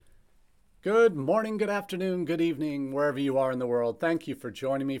Good morning, good afternoon, good evening, wherever you are in the world. Thank you for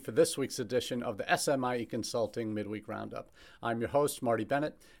joining me for this week's edition of the SMIE Consulting Midweek Roundup. I'm your host, Marty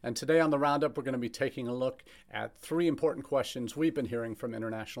Bennett, and today on the Roundup, we're going to be taking a look at three important questions we've been hearing from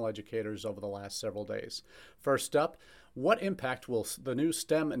international educators over the last several days. First up, what impact will the new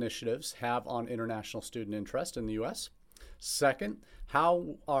STEM initiatives have on international student interest in the U.S.? Second,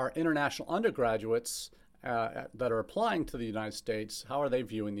 how are international undergraduates that are applying to the United States, how are they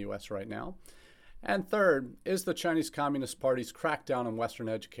viewing the U.S. right now? And third, is the Chinese Communist Party's crackdown on Western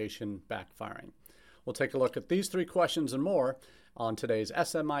education backfiring? We'll take a look at these three questions and more on today's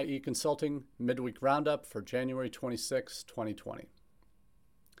SMIE Consulting Midweek Roundup for January 26, 2020.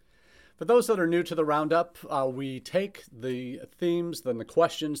 For those that are new to the Roundup, we take the themes and the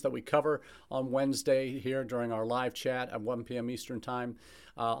questions that we cover on Wednesday here during our live chat at 1 p.m. Eastern Time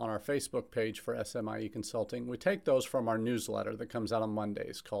on our Facebook page for SMIE Consulting. We take those from our newsletter that comes out on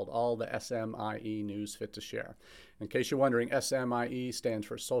Mondays called All the SMIE News Fit to Share. In case you're wondering, SMIE stands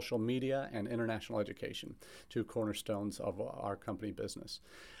for Social Media and International Education, two cornerstones of our company business.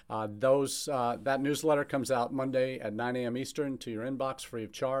 That newsletter comes out Monday at 9 a.m. Eastern to your inbox free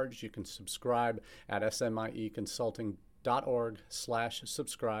of charge. You can subscribe at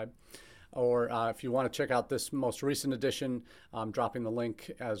smieconsulting.org/subscribe. Or if you want to check out this most recent edition, I'm dropping the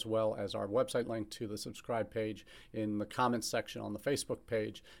link as well as our website link to the subscribe page in the comments section on the Facebook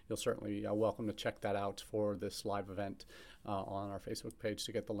page. You'll certainly be welcome to check that out for this live event on our Facebook page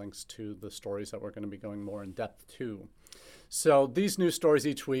to get the links to the stories that we're going to be going more in depth to. So these news stories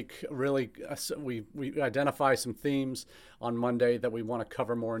each week, really, we identify some themes on Monday that we want to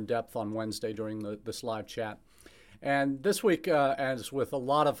cover more in depth on Wednesday during this live chat. And this week, as with a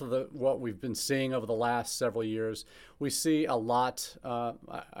lot of what we've been seeing over the last several years, we see a lot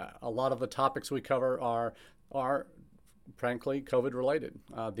of the topics we cover are frankly COVID related.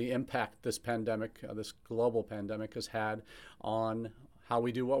 The impact this pandemic, this global pandemic, has had on how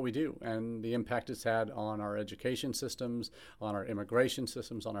we do what we do, and the impact it's had on our education systems, on our immigration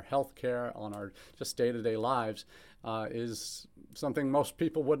systems, on our healthcare, on our just day-to-day lives, is something most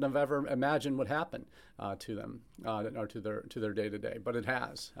people wouldn't have ever imagined would happen to them or to their day-to-day, but it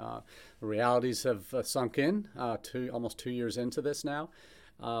has. The realities have sunk in almost 2 years into this now,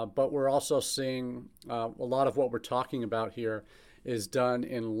 but we're also seeing a lot of what we're talking about here is done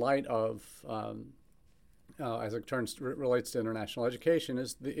in light of as it relates to international education,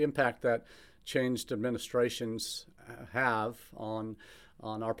 is the impact that changed administrations have on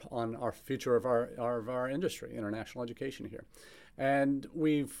our future of our industry, international education here. And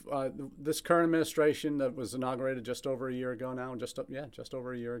we've this current administration that was inaugurated just over a year ago now, just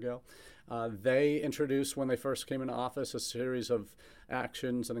over a year ago, they introduced, when they first came into office, a series of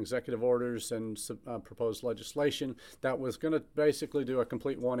actions and executive orders and proposed legislation that was going to basically do a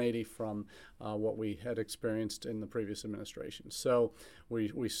complete 180 from what we had experienced in the previous administration. So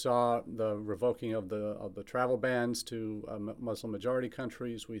we saw the revoking of the travel bans to Muslim majority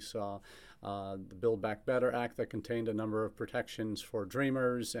countries. We saw the Build Back Better Act that contained a number of protections for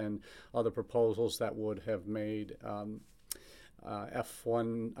Dreamers and other proposals that would have made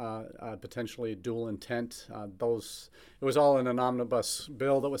F1 potentially dual intent. It was all in an omnibus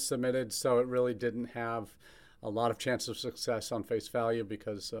bill that was submitted, so it really didn't have a lot of chance of success on face value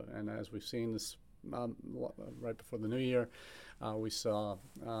because, and as we've seen this right before the new year, we saw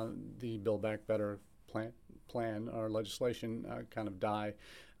the Build Back Better plan or legislation kind of die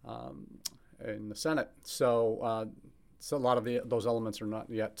in the Senate. So a lot of those elements are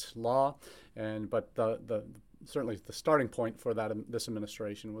not yet law, but certainly the starting point for this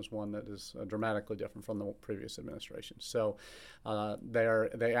administration was one that is dramatically different from the previous administration. So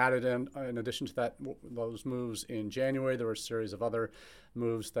they added in addition to those moves in January, there were a series of other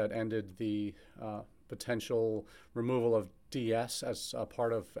moves that ended the potential removal of DS as a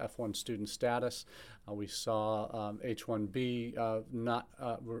part of F1 student status. We saw H-1B not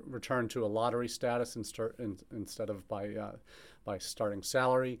return to a lottery status instead of by starting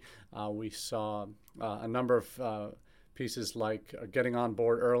salary. We saw a number of pieces like getting on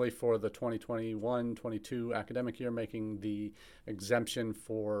board early for the 2021-22 academic year, making the exemption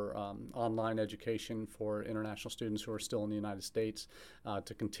for online education for international students who are still in the United States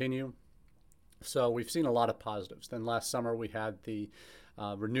to continue. So we've seen a lot of positives. Then last summer we had the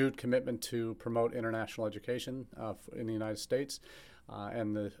renewed commitment to promote international education in the United States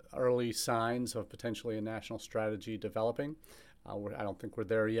and the early signs of potentially a national strategy developing. I don't think we're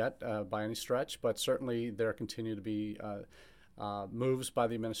there yet by any stretch, but certainly there continue to be moves by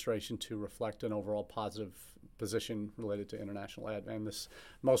the administration to reflect an overall position related to international ed. And this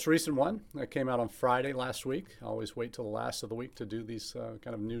most recent one that came out on Friday last week. I always wait till the last of the week to do these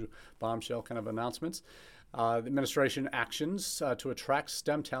kind of new bombshell kind of announcements. The administration actions to attract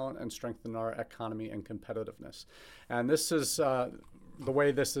STEM talent and strengthen our economy and competitiveness. And this is the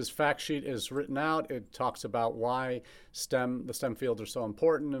way this fact sheet is written out. It talks about why the STEM fields are so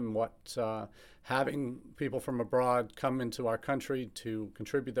important and what having people from abroad come into our country to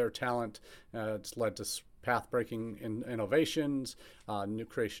contribute their talent. It's led to path-breaking innovations, new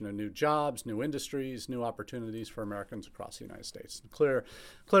creation of new jobs, new industries, new opportunities for Americans across the United States.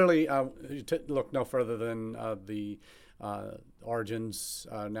 Clearly, you look no further than the origins,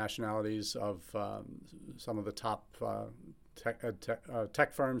 nationalities of some of the top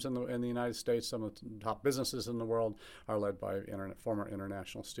tech firms in the United States. Some of the top businesses in the world are led by former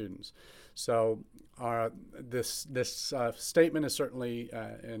international students. So this statement is certainly,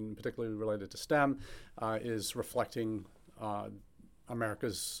 and particularly related to STEM, is reflecting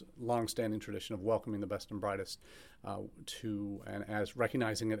America's longstanding tradition of welcoming the best and brightest and as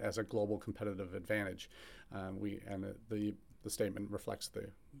recognizing it as a global competitive advantage. The statement reflects the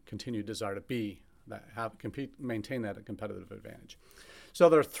continued desire to maintain that competitive advantage. So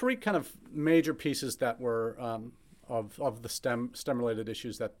there are three kind of major pieces that were of the STEM-related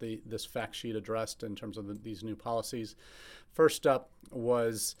issues that this fact sheet addressed in terms of these new policies. First up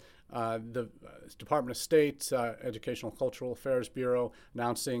was the Department of State Educational Cultural Affairs Bureau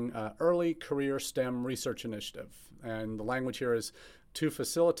announcing Early Career STEM Research Initiative. And the language here is to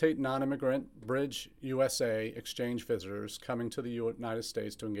facilitate non-immigrant Bridge USA exchange visitors coming to the United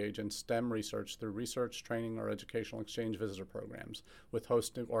States to engage in STEM research through research, training, or educational exchange visitor programs with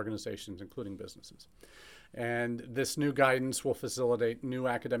host organizations, including businesses. And this new guidance will facilitate new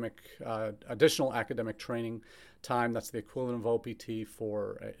additional academic training time. That's the equivalent of OPT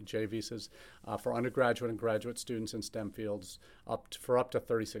for J visas for undergraduate and graduate students in STEM fields for up to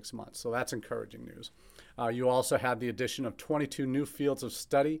 36 months. So that's encouraging news. You also had the addition of 22 new fields of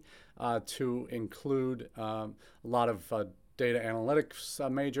study to include a lot of data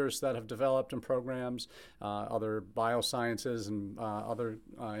analytics majors that have developed in programs, other biosciences and other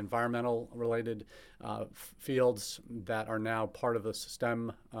environmental related fields that are now part of the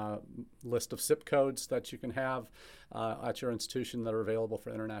STEM list of zip codes that you can have at your institution that are available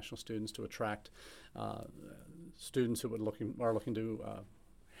for international students to attract students who are looking to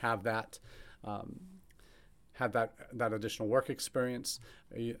have that additional work experience.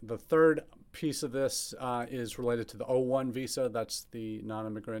 The third piece of this is related to the O1 visa. That's the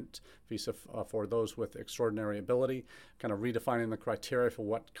non-immigrant visa for those with extraordinary ability, kind of redefining the criteria for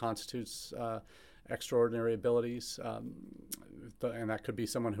what constitutes extraordinary abilities. And that could be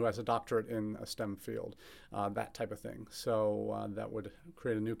someone who has a doctorate in a STEM field, that type of thing. So that would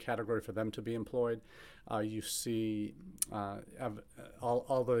create a new category for them to be employed. You see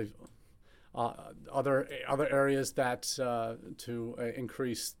all the other areas that to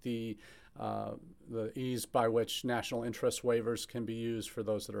increase the ease by which national interest waivers can be used for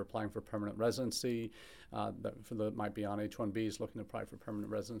those that are applying for permanent residency, that might be on H-1Bs looking to apply for permanent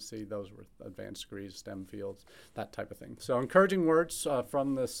residency, those with advanced degrees, STEM fields, that type of thing. So encouraging words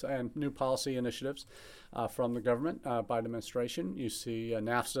from this and new policy initiatives from the government, Biden administration. You see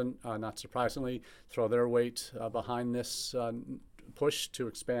NAFTA, not surprisingly, throw their weight behind this push to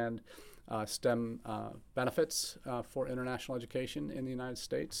expand STEM benefits for international education in the United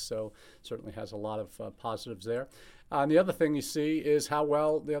States. So certainly has a lot of positives there. And the other thing you see is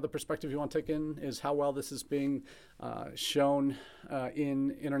the other perspective you want to take in is how well this is being shown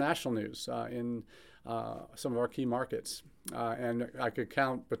in international news in some of our key markets. And I could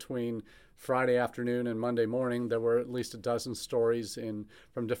count between Friday afternoon and Monday morning, there were at least a dozen stories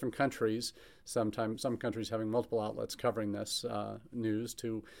from different countries, sometimes some countries having multiple outlets covering this news,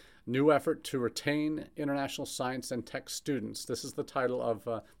 to new effort to retain international science and tech students. This is the title of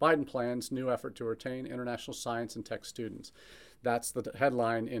Biden plans, new effort to retain international science and tech students. That's the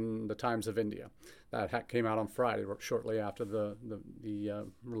headline in the Times of India. That came out on Friday, shortly after the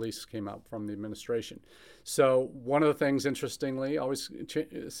release came out from the administration. So one of the things, interestingly, always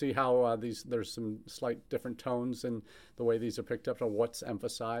see how there's some slight different tones in the way these are picked up or what's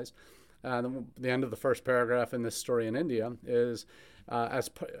emphasized. The end of the first paragraph in this story in India is,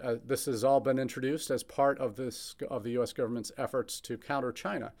 this has all been introduced as part of the U.S. government's efforts to counter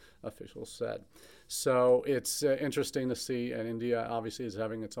China, officials said. So it's interesting to see, and India obviously is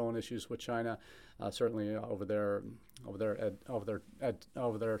having its own issues with China, certainly over their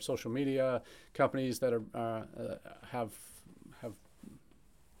social media companies that have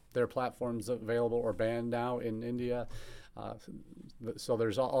their platforms available or banned now in India. So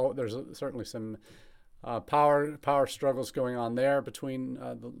there's certainly some Power struggles going on there between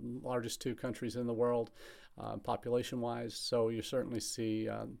the largest two countries in the world, population-wise. So you certainly see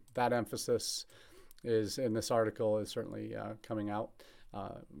that emphasis is in this article is certainly coming out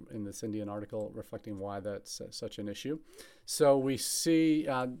in this Indian article, reflecting why that's such an issue. So we see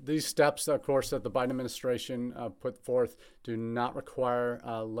these steps, of course, that the Biden administration put forth do not require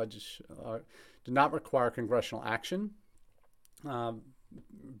congressional action.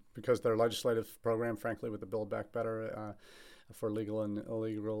 Because their legislative program, frankly, with the Build Back Better for legal and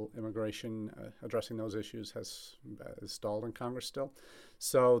illegal immigration, addressing those issues is stalled in Congress still.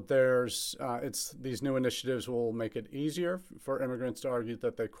 So these new initiatives will make it easier for immigrants to argue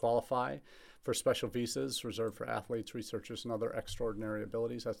that they qualify for special visas reserved for athletes, researchers, and other extraordinary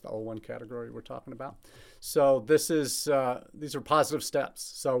abilities. That's the O1 category we're talking about. So these are positive steps.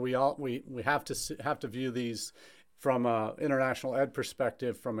 So we have to view these from an international ed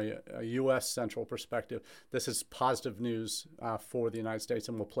perspective, from a U.S. central perspective. This is positive news for the United States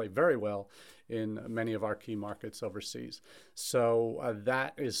and will play very well in many of our key markets overseas. So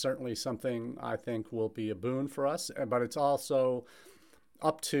that is certainly something I think will be a boon for us, but it's also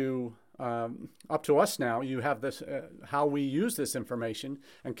up to us now. You have this, how we use this information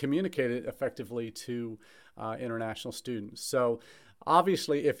and communicate it effectively to international students. So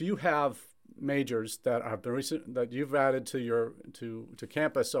obviously, if you have majors that have been that you've added to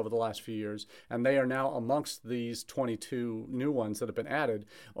campus over the last few years, and they are now amongst these 22 new ones that have been added,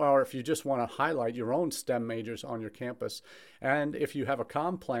 or if you just want to highlight your own STEM majors on your campus, and if you have a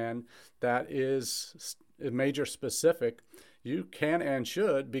comm plan that is major specific, you can and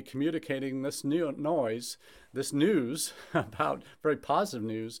should be communicating this news about very positive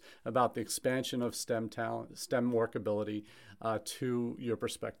news about the expansion of STEM talent, STEM workability to your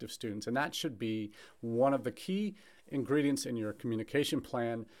prospective students. And that should be one of the key ingredients in your communication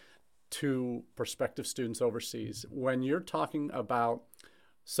plan to prospective students overseas. When you're talking about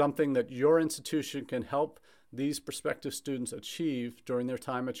something that your institution can help these prospective students achieve during their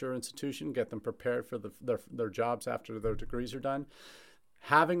time at your institution, get them prepared for their jobs after their degrees are done,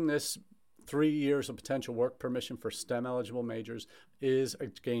 having this 3 years of potential work permission for STEM eligible majors is a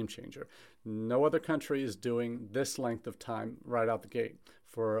game changer. No other country is doing this length of time right out the gate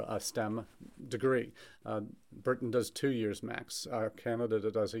for a STEM degree. Britain does 2 years max.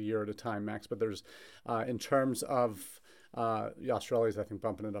 Canada does a year at a time max. But there's, in terms of Australia's, I think,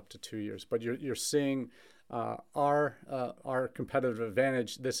 bumping it up to 2 years. But you're seeing our competitive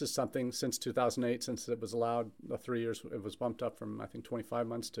advantage. This is something since 2008, since it was allowed 3 years, it was bumped up from, I think, 25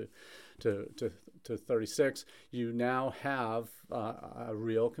 months to 36. You now have a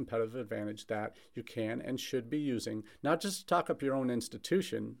real competitive advantage that you can and should be using, not just to talk up your own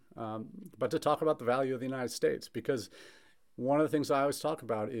institution, but to talk about the value of the United States. Because one of the things I always talk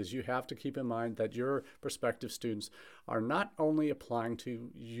about is you have to keep in mind that your prospective students are not only applying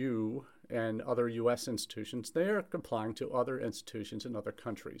to you and other U.S. institutions, they are applying to other institutions in other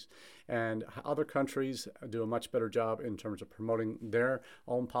countries. And other countries do a much better job in terms of promoting their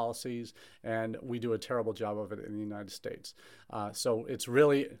own policies, and we do a terrible job of it in the United States. So it's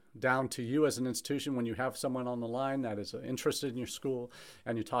really down to you as an institution. When you have someone on the line that is interested in your school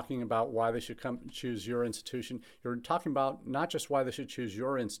and you're talking about why they should come choose your institution, you're talking about not just why they should choose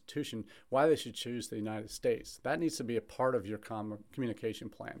your institution, why they should choose the United States. That needs to be a part of your communication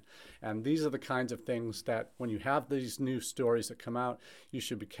plan. And these are the kinds of things that when you have these new stories that come out, you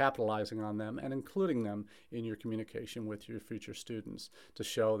should be capitalizing on them and including them in your communication with your future students to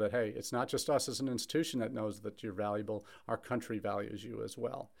show that, hey, it's not just us as an institution that knows that you're valuable, our country values you as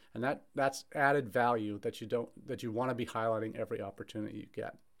well. And that's added value that you want to be highlighting every opportunity you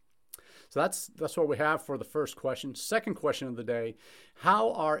get. So that's what we have for the first question. Second question of the day,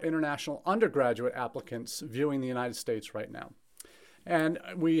 how are international undergraduate applicants viewing the United States right now? And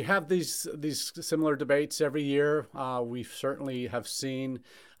we have these similar debates every year. We certainly have seen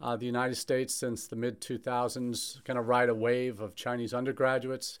the United States since the mid-2000s kind of ride a wave of Chinese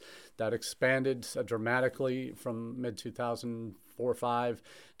undergraduates that expanded dramatically from mid-2004 or 5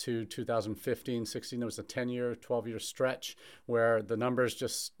 to 2015, 16. There was a 10-year, 12-year stretch where the numbers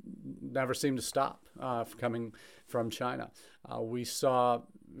just never seemed to stop coming from China. We saw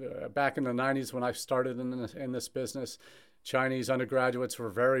back in the 90s when I started in this business, Chinese undergraduates were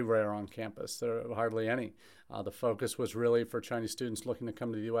very rare on campus. There were hardly any. The focus was really for Chinese students looking to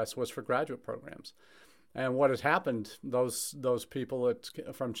come to the U.S. was for graduate programs. And what had happened, those people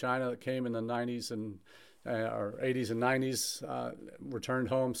from China that came in the 90s and or 80s and 90s returned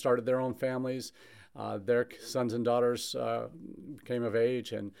home, started their own families. Their sons and daughters came of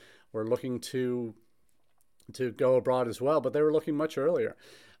age and were looking to to go abroad as well, but they were looking much earlier.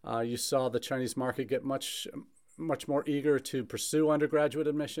 You saw the Chinese market get much more eager to pursue undergraduate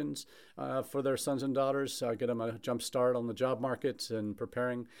admissions for their sons and daughters, get them a jump start on the job market and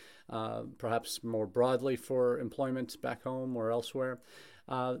preparing perhaps more broadly for employment back home or elsewhere.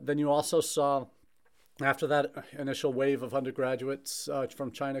 Then you also saw, after that initial wave of undergraduates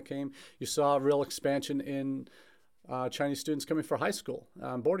from China came, you saw a real expansion in Chinese students coming for high school,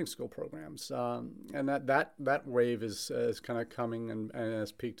 boarding school programs, and that wave is kind of coming and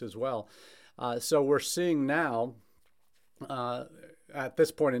has peaked as well. So we're seeing now, at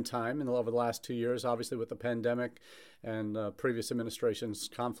this point in time, over the last 2 years, obviously with the pandemic and previous administration's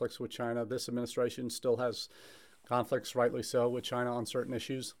conflicts with China, this administration still has conflicts, rightly so, with China on certain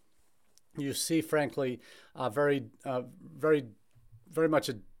issues. You see, frankly, very much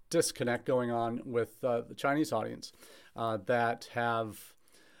a disconnect going on with the Chinese audience that have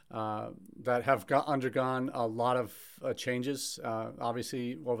undergone a lot of changes,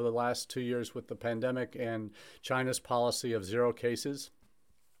 obviously over the last 2 years with the pandemic and China's policy of zero COVID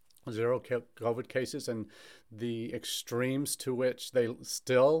cases, and the extremes to which they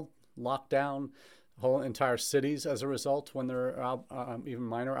still lock down whole entire cities as a result when there are even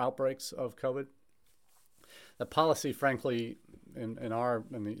minor outbreaks of COVID. The policy, frankly,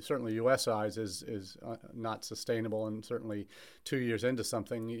 certainly U.S. eyes, is not sustainable, and certainly 2 years into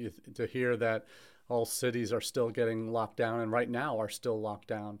something, to hear that all cities are still getting locked down, and right now are still locked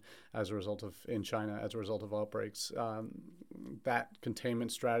down in China as a result of outbreaks. That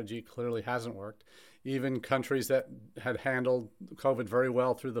containment strategy clearly hasn't worked. Even countries that had handled COVID very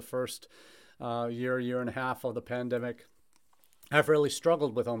well through the first year and a half of the pandemic have really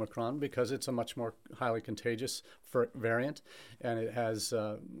struggled with Omicron because it's a much more highly contagious variant, and it has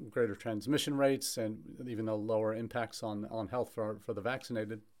greater transmission rates and even though lower impacts on health for the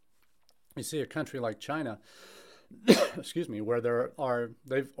vaccinated. You see a country like China, excuse me, where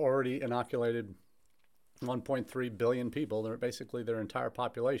they've already inoculated 1.3 billion people. Basically their entire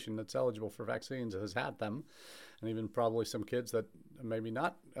population that's eligible for vaccines has had them, and even probably some kids that maybe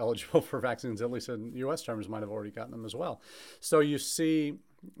not eligible for vaccines, at least in U.S. terms, might have already gotten them as well. So you see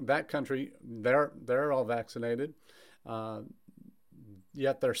that country, they're all vaccinated,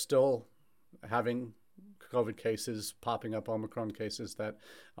 yet they're still having COVID cases popping up, Omicron cases that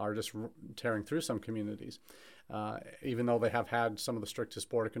are just tearing through some communities. Even though they have had some of the strictest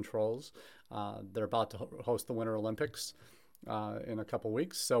border controls, they're about to host the Winter Olympics in a couple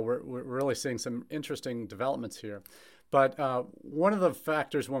weeks. So we're really seeing some interesting developments here. But one of the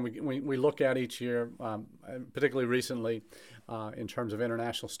factors when we look at each year, particularly recently, in terms of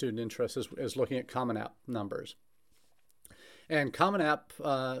international student interest, is looking at Common App numbers. And Common App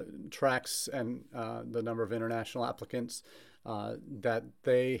tracks and the number of international applicants that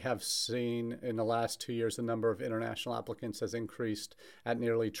they have seen in the last 2 years. The number of international applicants has increased at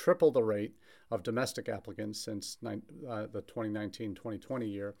nearly triple the rate of domestic applicants since the 2019-2020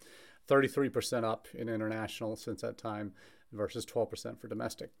 year. 33% up in international since that time versus 12% for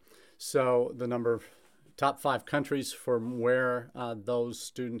domestic. So the number of top 5 countries from where those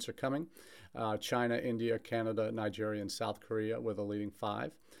students are coming: China, India, Canada, Nigeria, and South Korea were the leading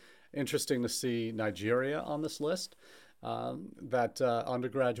 5. Interesting to see Nigeria on this list. That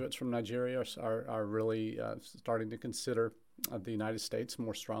undergraduates from Nigeria are really starting to consider the United States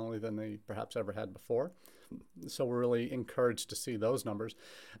more strongly than they perhaps ever had before. So we're really encouraged to see those numbers.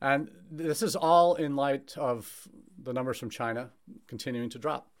 And this is all in light of the numbers from China continuing to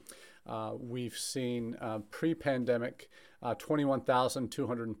drop. We've seen pre-pandemic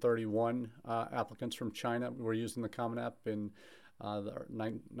 21,231 applicants from China were using the Common App in the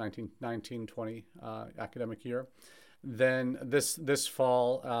 1919-20 academic year. Then this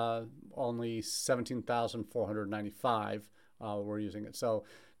fall, only 17,495 were using it. So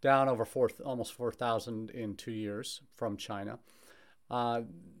down over almost 4,000 in 2 years from China.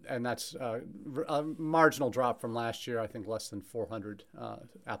 And that's a marginal drop from last year. I think less than 400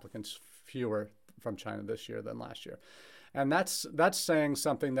 applicants fewer from China this year than last year. And that's saying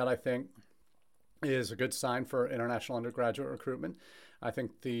something that I think is a good sign for international undergraduate recruitment. I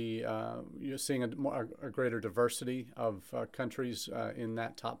think you're seeing a greater diversity of countries in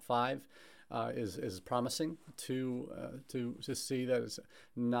that top 5 is promising to see that it's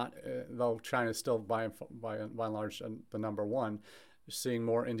not, though China is still by and large the number 1. Seeing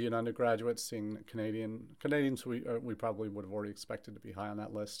more Indian undergraduates, seeing Canadians we probably would have already expected to be high on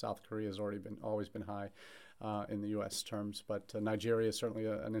that list. South Korea has always been high in the U.S. terms, but Nigeria is certainly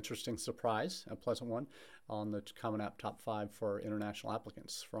an interesting surprise, a pleasant one, on the Common App top 5 for international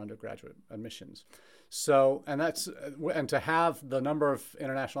applicants for undergraduate admissions. So, and to have the number of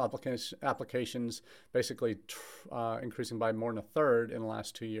international applications basically increasing by more than a third in the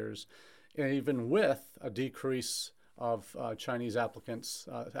last 2 years, even with a decrease of Chinese applicants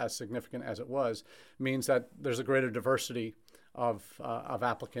as significant as it was, means that there's a greater diversity of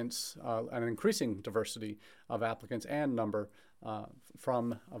applicants, an increasing diversity of applicants and number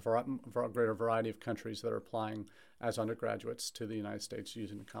from a greater variety of countries that are applying as undergraduates to the United States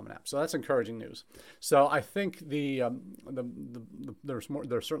using the Common App. So that's encouraging news. So I think there's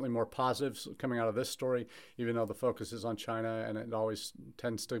certainly more positives coming out of this story, even though the focus is on China, and it always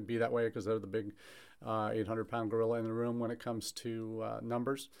tends to be that way because they're the big 800-pound gorilla in the room when it comes to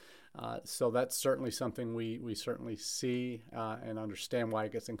numbers. So that's certainly something we certainly see and understand why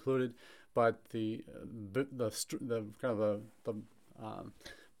it gets included. But the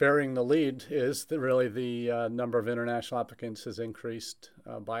bearing the lead is that really the number of international applicants has increased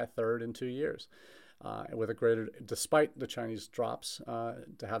by a third in 2 years. With a greater, despite the Chinese drops,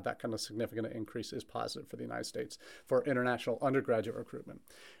 to have that kind of significant increase is positive for the United States for international undergraduate recruitment.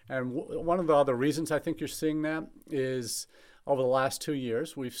 And one of the other reasons I think you're seeing that is over the last 2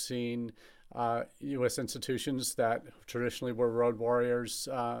 years, we've seen U.S. institutions that traditionally were road warriors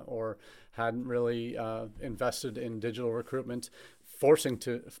or hadn't really invested in digital recruitment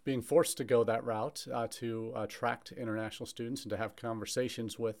being forced to go that route to attract international students and to have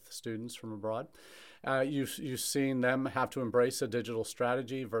conversations with students from abroad. You've seen them have to embrace a digital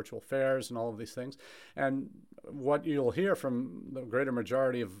strategy, virtual fairs, and all of these things. And what you'll hear from the greater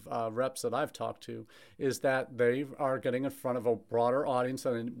majority of reps that I've talked to is that they are getting in front of a broader audience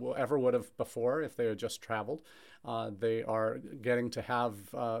than they ever would have before if they had just traveled. They are getting to have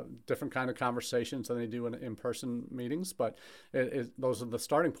different kind of conversations than they do in in-person meetings, but those are the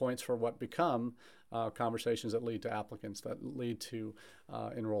starting points for what become conversations that lead to applicants, that lead to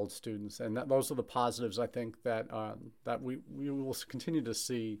enrolled students. And those are the positives, I think, that we will continue to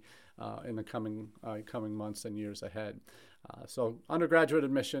see in the coming months and years ahead. So undergraduate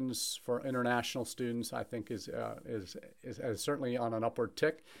admissions for international students, I think, is certainly on an upward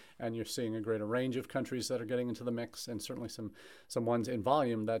tick, and you're seeing a greater range of countries that are getting into the mix, and certainly some ones in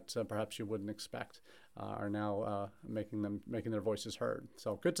volume that perhaps you wouldn't expect are now making their voices heard.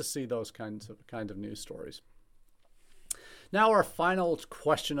 So good to see those kinds of news stories. Now our final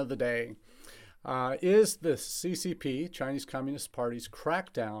question of the day. Is the CCP, Chinese Communist Party's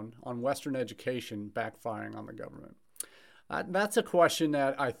crackdown on Western education backfiring on the government? That's a question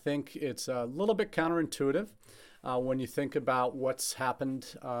that I think it's a little bit counterintuitive when you think about what's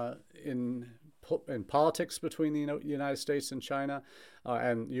happened in politics between the United States and China.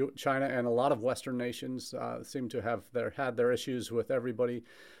 China and a lot of Western nations seem to have had their issues with everybody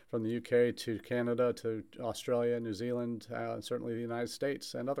from the UK to Canada to Australia, New Zealand, certainly the United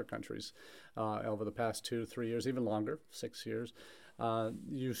States and other countries over the past 2 to 3 years, even longer, 6 years.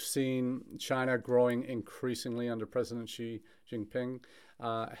 You've seen China growing increasingly under President Xi Jinping,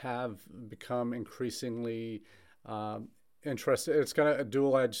 have become increasingly interested. It's kind of a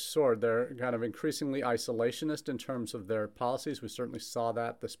dual-edged sword. They're kind of increasingly isolationist in terms of their policies. We certainly saw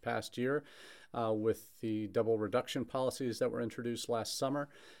that this past year with the double reduction policies that were introduced last summer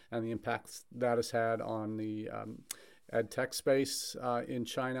and the impacts that has had on the ed tech space in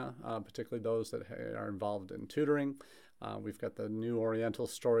China, particularly those that are involved in tutoring. We've got the New Oriental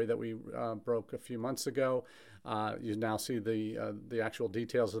story that we broke a few months ago. You now see the actual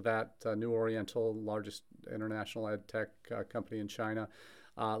details of that. New Oriental, largest international ed tech company in China,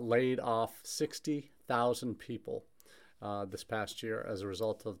 laid off 60,000 people this past year as a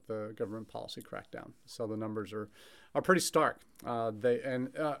result of the government policy crackdown. So the numbers are pretty stark. Why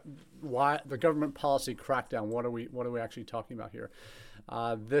the government policy crackdown? What are we actually talking about here?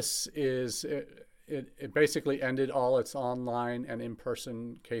 This is. It basically ended all its online and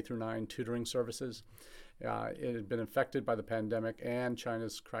in-person K-9 tutoring services. It had been affected by the pandemic and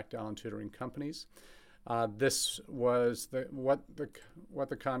China's crackdown on tutoring companies. This was what the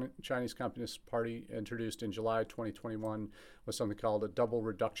Chinese Communist Party introduced in July 2021 was something called a double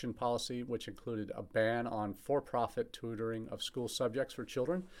reduction policy, which included a ban on for-profit tutoring of school subjects for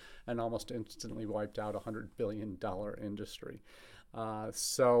children and almost instantly wiped out a $100 billion industry.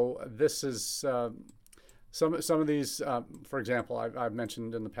 So this is some of these. For example, I've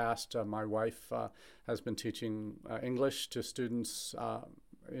mentioned in the past, my wife has been teaching English to students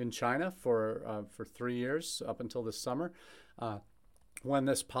in China for 3 years up until this summer. When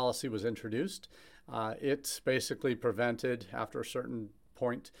this policy was introduced, it basically prevented, after a certain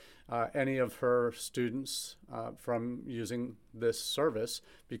point, any of her students from using this service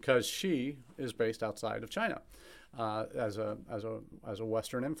because she is based outside of China. as a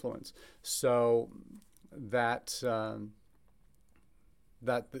Western influence. So that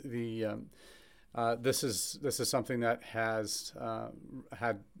this is something that has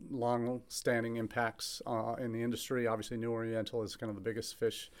had long-standing impacts in the industry. Obviously, New Oriental is kind of the biggest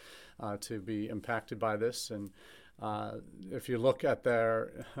fish to be impacted by this. And if you look at the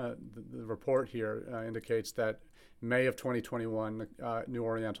report here, indicates that May of 2021, New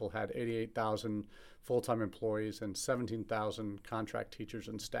Oriental had 88,000 full-time employees and 17,000 contract teachers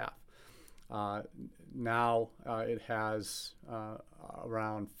and staff. Now it has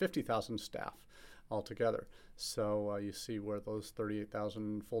around 50,000 staff altogether. So you see where those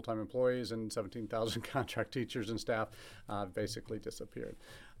 38,000 full-time employees and 17,000 contract teachers and staff basically disappeared.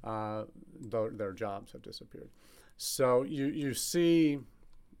 Their jobs have disappeared. So you see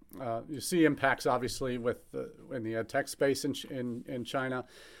impacts obviously in the ed tech space in China,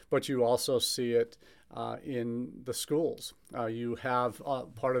 but you also see it in the schools. You have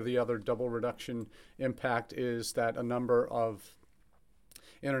part of the other double reduction impact is that a number of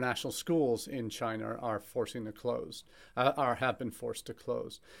international schools in China are forcing to close, or have been forced to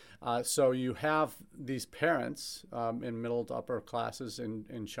close. So you have these parents in middle to upper classes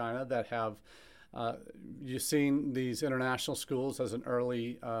in China that have you've seen these international schools as an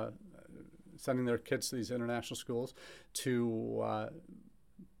early sending their kids to these international schools to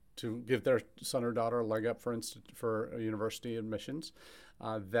give their son or daughter a leg up for university admissions.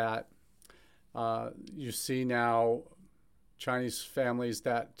 That you see now Chinese families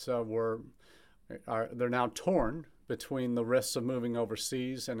that they're now torn between the risks of moving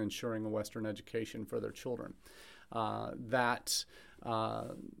overseas and ensuring a Western education for their children. That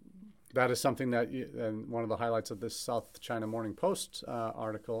is something that, and one of the highlights of this South China Morning Post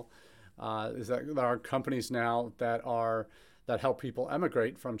article is that there are companies now that help people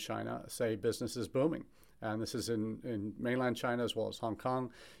emigrate from China, say business is booming. And this is in mainland China as well as Hong Kong.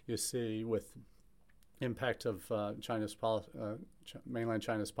 You see with impact of mainland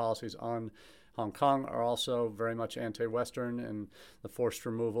China's policies on Hong Kong are also very much anti-Western, and the forced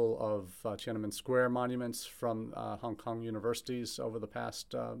removal of Tiananmen Square monuments from Hong Kong universities over the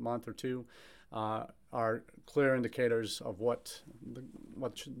past month or two are clear indicators of what the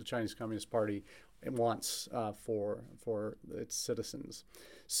Chinese Communist Party wants for its citizens.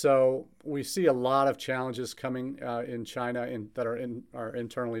 So we see a lot of challenges coming in China that are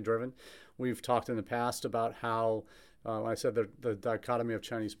internally driven. We've talked in the past about how, I said the dichotomy of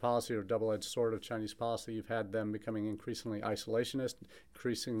Chinese policy, or double-edged sword of Chinese policy, you've had them becoming increasingly isolationist,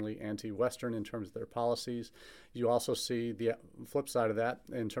 increasingly anti-Western in terms of their policies. You also see the flip side of that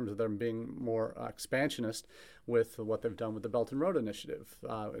in terms of them being more expansionist with what they've done with the Belt and Road Initiative,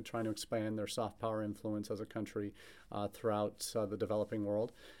 trying to expand their soft power influence as a country throughout the developing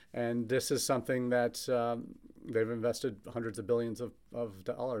world. And this is something that they've invested hundreds of billions of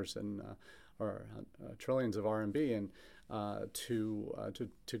dollars in, or trillions of RMB in,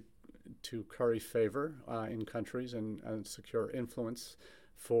 to curry favor in countries and secure influence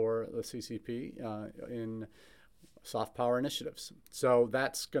for the CCP in soft power initiatives. So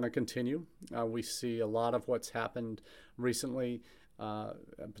that's going to continue. We see a lot of what's happened recently,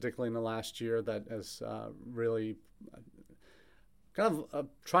 particularly in the last year, that has really kind of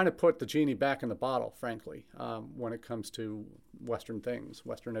trying to put the genie back in the bottle, frankly, when it comes to Western things,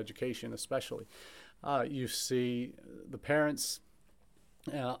 Western education especially. You see the parents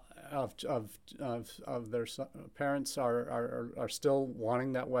of their parents are still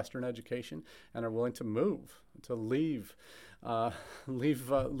wanting that Western education and are willing to move, to leave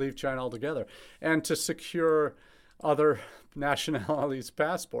China altogether, and to secure other nationalities'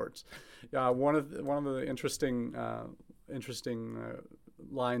 passports. One of the interesting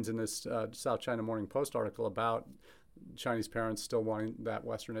lines in this South China Morning Post article about Chinese parents still wanting that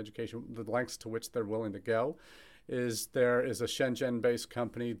Western education, the lengths to which they're willing to go, is there is a Shenzhen-based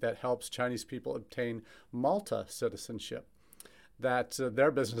company that helps Chinese people obtain Malta citizenship. That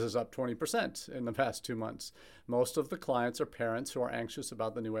their business is up 20% in the past 2 months. Most of the clients are parents who are anxious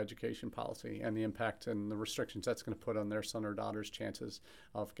about the new education policy and the impact and the restrictions that's going to put on their son or daughter's chances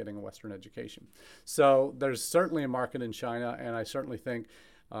of getting a Western education. So there's certainly a market in China, and I certainly think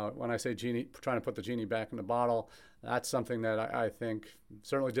when I say genie, trying to put the genie back in the bottle, that's something that I think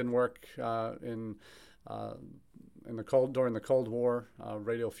certainly didn't work during the Cold War,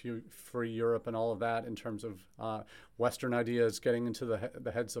 Radio Free Europe and all of that, in terms of Western ideas getting into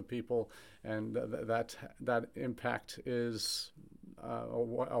the heads of people, and that impact is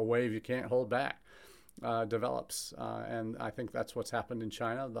a wave you can't hold back, develops. And I think that's what's happened in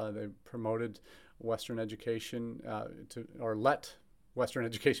China. They promoted Western education or let Western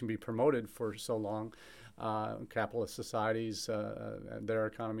education be promoted for so long. Capitalist societies, their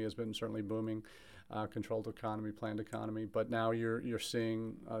economy has been certainly booming, controlled economy, planned economy. But now you're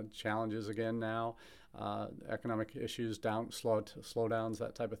seeing challenges again now, economic issues, slowdowns,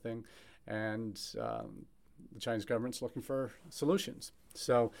 that type of thing, and the Chinese government's looking for solutions.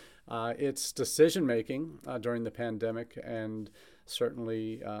 So it's decision making during the pandemic, and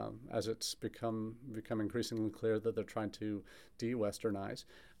certainly as it's become increasingly clear that they're trying to de-Westernize,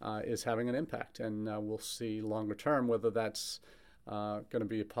 is having an impact. And we'll see longer term whether that's going to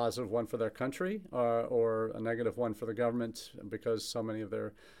be a positive one for their country or a negative one for the government, because so many of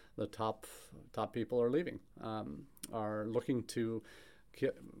the top people are leaving, are looking to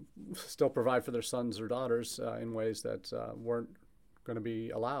still provide for their sons or daughters in ways that weren't going to be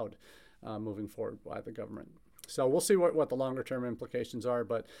allowed moving forward by the government. So we'll see what the longer term implications are,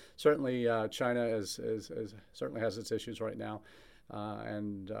 but certainly China certainly has its issues right now,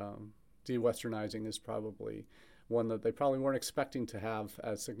 and de-Westernizing is probably one that they probably weren't expecting to have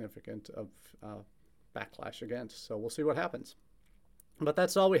as significant of backlash against. So we'll see what happens. But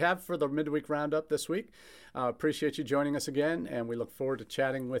that's all we have for the midweek roundup this week. Appreciate you joining us again, and we look forward to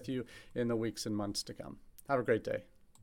chatting with you in the weeks and months to come. Have a great day.